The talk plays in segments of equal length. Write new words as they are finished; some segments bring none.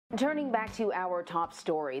Turning back to our top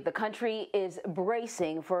story, the country is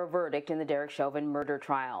bracing for a verdict in the Derek Chauvin murder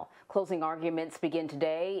trial. Closing arguments begin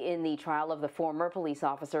today in the trial of the former police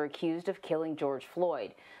officer accused of killing George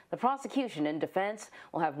Floyd. The prosecution and defense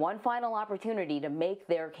will have one final opportunity to make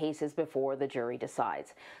their cases before the jury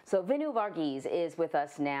decides. So Vinoo Varghese is with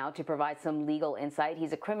us now to provide some legal insight.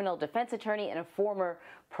 He's a criminal defense attorney and a former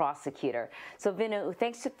prosecutor. So Vinoo,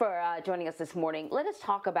 thanks for joining us this morning. Let us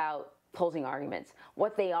talk about closing arguments,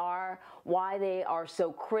 what they are, why they are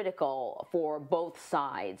so critical for both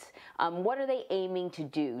sides. What are they aiming to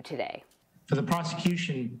do today? For the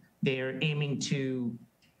prosecution, they're aiming to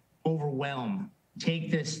overwhelm,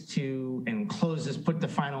 take this to and close this, put the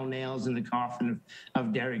final nails in the coffin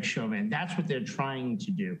of Derek Chauvin. That's what they're trying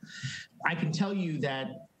to do. I can tell you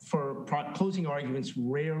that for closing arguments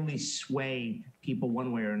rarely sway people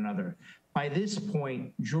one way or another. By this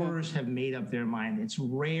point, jurors have made up their mind. It's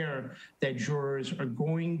rare that jurors are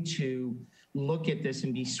going to look at this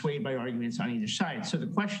and be swayed by arguments on either side. So the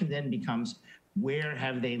question then becomes, where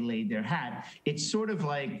have they laid their hat? It's sort of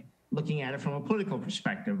like looking at it from a political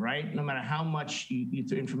perspective, right? No matter how much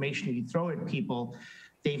information you throw at people,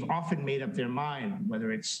 they've often made up their mind,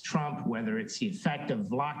 whether it's Trump, whether it's the effect of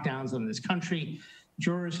lockdowns on this country,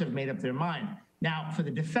 jurors have made up their mind. Now, for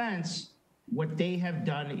the defense, what they have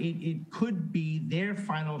done, it could be their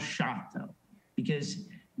final shot, though, because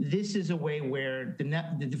this is a way where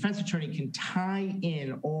the defense attorney can tie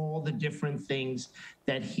in all the different things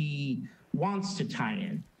that he wants to tie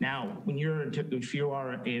in. Now, if you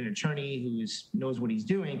are an attorney who knows what he's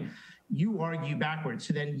doing, you argue backwards.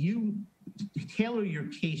 So then you tailor your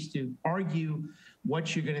case to argue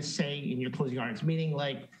what you're going to say in your closing arguments, meaning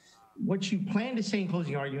like, what you plan to say in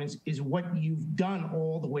closing arguments is what you've done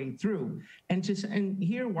all the way through. And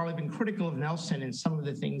here, while I've been critical of Nelson and some of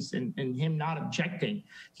the things and him not objecting,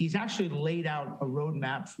 he's actually laid out a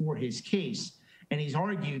roadmap for his case. And he's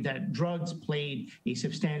argued that drugs played a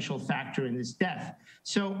substantial factor in this death.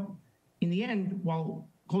 So in the end, while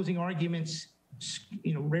closing arguments,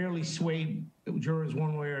 rarely sway jurors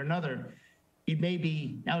one way or another, it may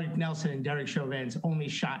be Alec Nelson and Derek Chauvin's only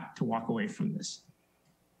shot to walk away from this.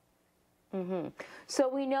 Mm-hmm. So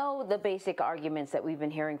we know the basic arguments that we've been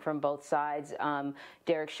hearing from both sides.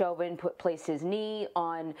 Derek Chauvin placed his knee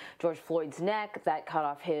on George Floyd's neck. That cut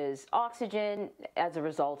off his oxygen. As a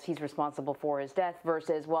result, he's responsible for his death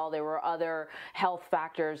versus, well, there were other health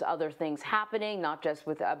factors, other things happening, not just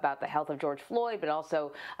about the health of George Floyd, but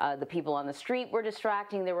also the people on the street were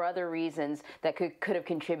distracting. There were other reasons that could have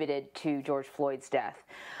contributed to George Floyd's death.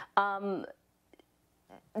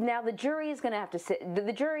 Now, the jury is going to have to sit.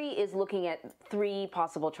 The jury is looking at three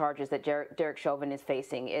possible charges that Derek Chauvin is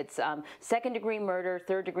facing. It's second-degree murder,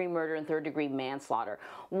 third-degree murder, and third-degree manslaughter.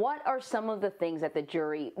 What are some of the things that the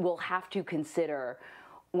jury will have to consider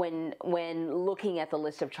when looking at the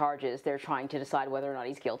list of charges they're trying to decide whether or not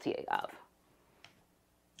he's guilty of?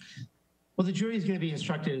 Well, the jury is going to be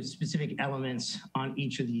instructed of specific elements on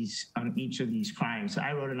each of these crimes.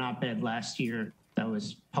 I wrote an op-ed last year that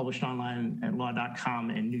was published online at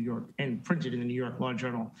law.com in New York and printed in the New York Law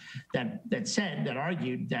Journal that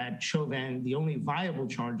argued that Chauvin, the only viable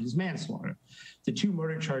charge is manslaughter. The two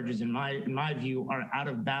murder charges, in my view, are out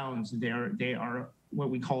of bounds. They are what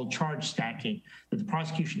we call charge stacking, that the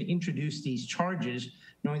prosecution introduced these charges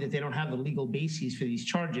knowing that they don't have the legal bases for these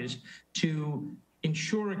charges to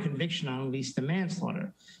ensure a conviction on at least the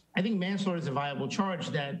manslaughter. I think manslaughter is a viable charge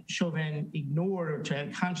that Chauvin ignored or to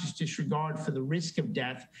have conscious disregard for the risk of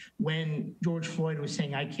death when George Floyd was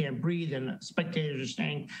saying, "I can't breathe," and spectators are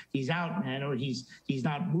saying, "He's out, man," or he's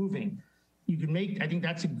not moving. You can make, I think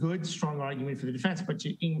that's a good, strong argument for the defense, but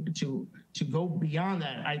to go beyond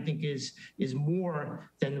that, I think is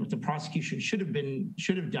more than what the prosecution should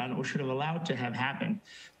have done or should have allowed to have happened.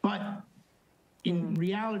 But in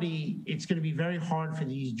reality, it's going to be very hard for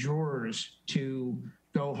these jurors to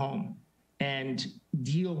go home and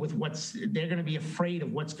deal with they're going to be afraid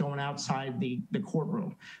of what's going outside the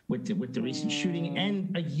courtroom with the recent shooting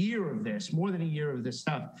and a year of this, more than a year of this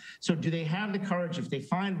stuff. So do they have the courage, if they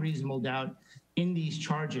find reasonable doubt in these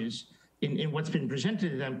charges, in what's been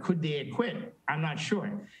presented to them, could they acquit? I'm not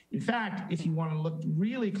sure. In fact, if you want to look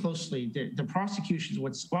really closely, the prosecution's,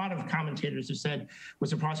 what a lot of commentators have said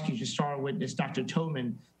was the prosecution's star witness, Dr.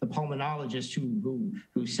 Tobin, the pulmonologist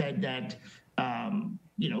who said that,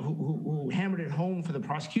 who hammered it home for the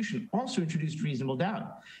prosecution, also introduced reasonable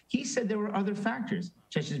doubt. He said there were other factors,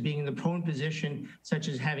 such as being in the prone position, such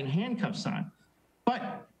as having handcuffs on.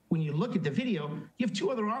 But when you look at the video, you have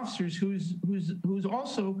two other officers who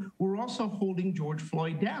were also holding George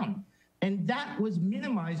Floyd down. And that was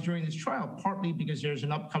minimized during this trial, partly because there's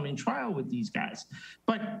an upcoming trial with these guys.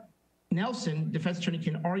 But Nelson, defense attorney,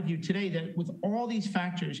 can argue today that with all these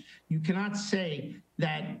factors, you cannot say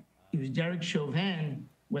that it was Derek Chauvin,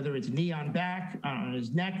 whether it's knee on back, on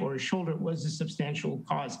his neck or his shoulder, was a substantial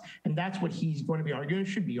cause. And that's what he's going to be arguing,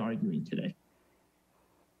 should be arguing today.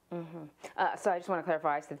 So I just want to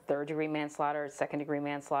clarify, I said third-degree manslaughter, second-degree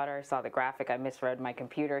manslaughter. I saw the graphic. I misread my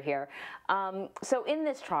computer here. So in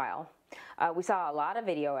this trial, we saw a lot of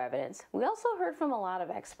video evidence. We also heard from a lot of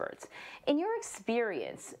experts. In your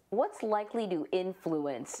experience, what's likely to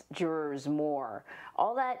influence jurors more?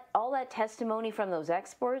 All that testimony from those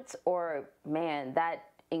experts, or, man, that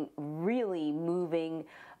really moving,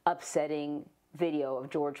 upsetting video of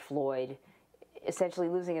George Floyd essentially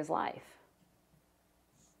losing his life?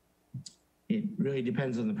 It really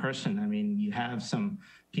depends on the person. I mean, you have some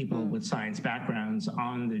people with science backgrounds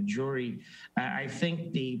on the jury. I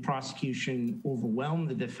think the prosecution overwhelmed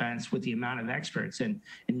the defense with the amount of experts. And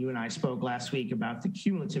you and I spoke last week about the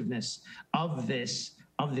cumulativeness of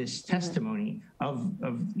this testimony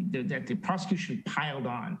that the prosecution piled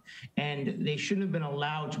on. And they shouldn't have been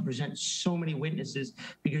allowed to present so many witnesses,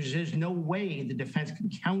 because there's no way the defense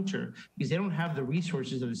can counter, because they don't have the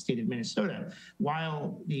resources of the state of Minnesota.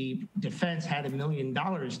 While the defense had $1 million,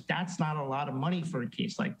 that's not a lot of money for a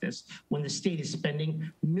case like this, when the state is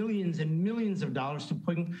spending millions and millions of dollars to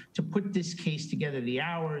put this case together, the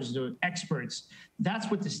hours, the experts.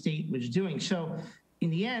 That's what the state was doing. So in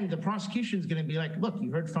the end, the prosecution is going to be like, look,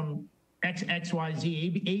 you heard from X, Y,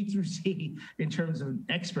 Z, A through Z in terms of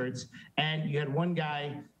experts, and you had one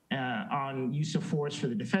guy on use of force for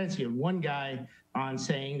the defense. You had one guy on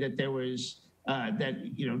saying that there was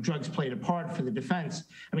drugs played a part for the defense.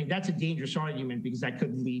 I mean, that's a dangerous argument, because that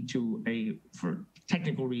could lead to for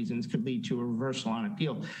technical reasons, could lead to a reversal on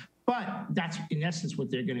appeal. But that's in essence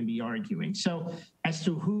what they're going to be arguing. So as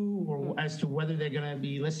to who, or as to whether they're going to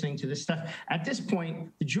be listening to this stuff, at this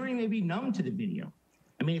point, the jury may be numb to the video.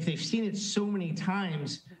 I mean, if they've seen it so many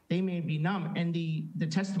times, they may be numb. And the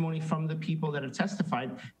testimony from the people that have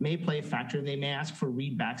testified may play a factor. They may ask for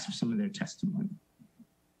readbacks of some of their testimony.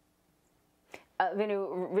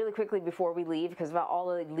 Vinoo, really quickly before we leave, because of all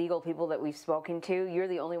the legal people that we've spoken to, you're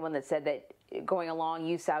the only one that said that going along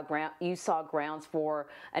you saw grounds for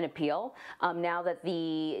an appeal. Now that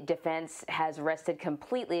the defense has rested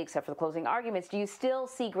completely except for the closing arguments, do you still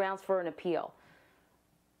see grounds for an appeal?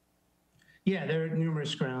 Yeah, there are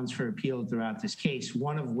numerous grounds for appeal throughout this case,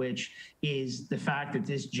 one of which is the fact that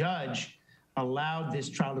this judge allowed this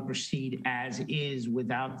trial to proceed as is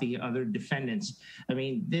without the other defendants. I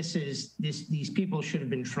mean, these people should have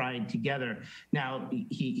been tried together. Now,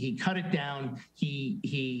 he cut it down.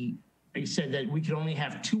 He said that we could only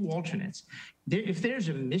have 2 alternates. If there's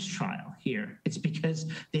a mistrial here, it's because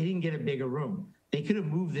they didn't get a bigger room. They could have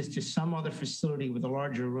moved this to some other facility with a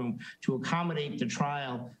larger room to accommodate the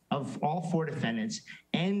trial of all 4 defendants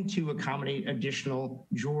and to accommodate additional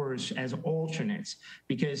jurors as alternates,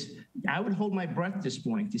 because I would hold my breath this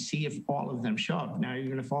morning to see if all of them show up. Now,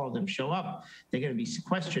 even if all of them show up, they're going to be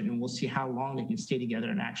sequestered, and we'll see how long they can stay together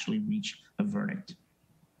and actually reach a verdict.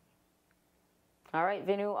 All right,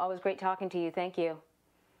 Vinoo, always great talking to you. Thank you.